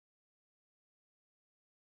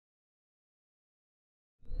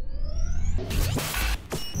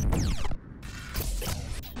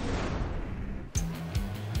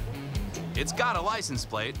It's got a license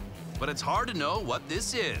plate, but it's hard to know what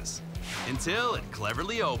this is until it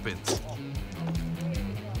cleverly opens.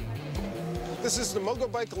 This is the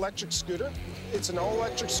Mogobike electric scooter. It's an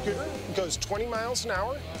all-electric scooter. It goes 20 miles an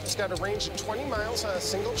hour. It's got a range of 20 miles on a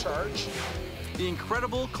single charge. The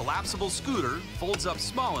incredible collapsible scooter folds up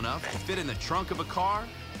small enough to fit in the trunk of a car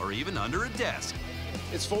or even under a desk.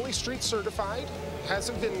 It's fully street certified, has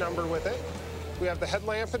a VIN number with it. We have the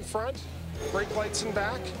headlamp in front, brake lights in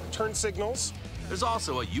back, turn signals. There's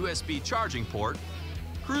also a USB charging port,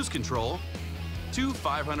 cruise control, 2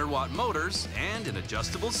 500-watt motors, and an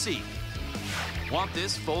adjustable seat. Want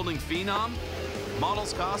this folding phenom?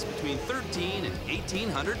 Models cost between $1,300 and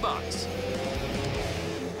 $1,800.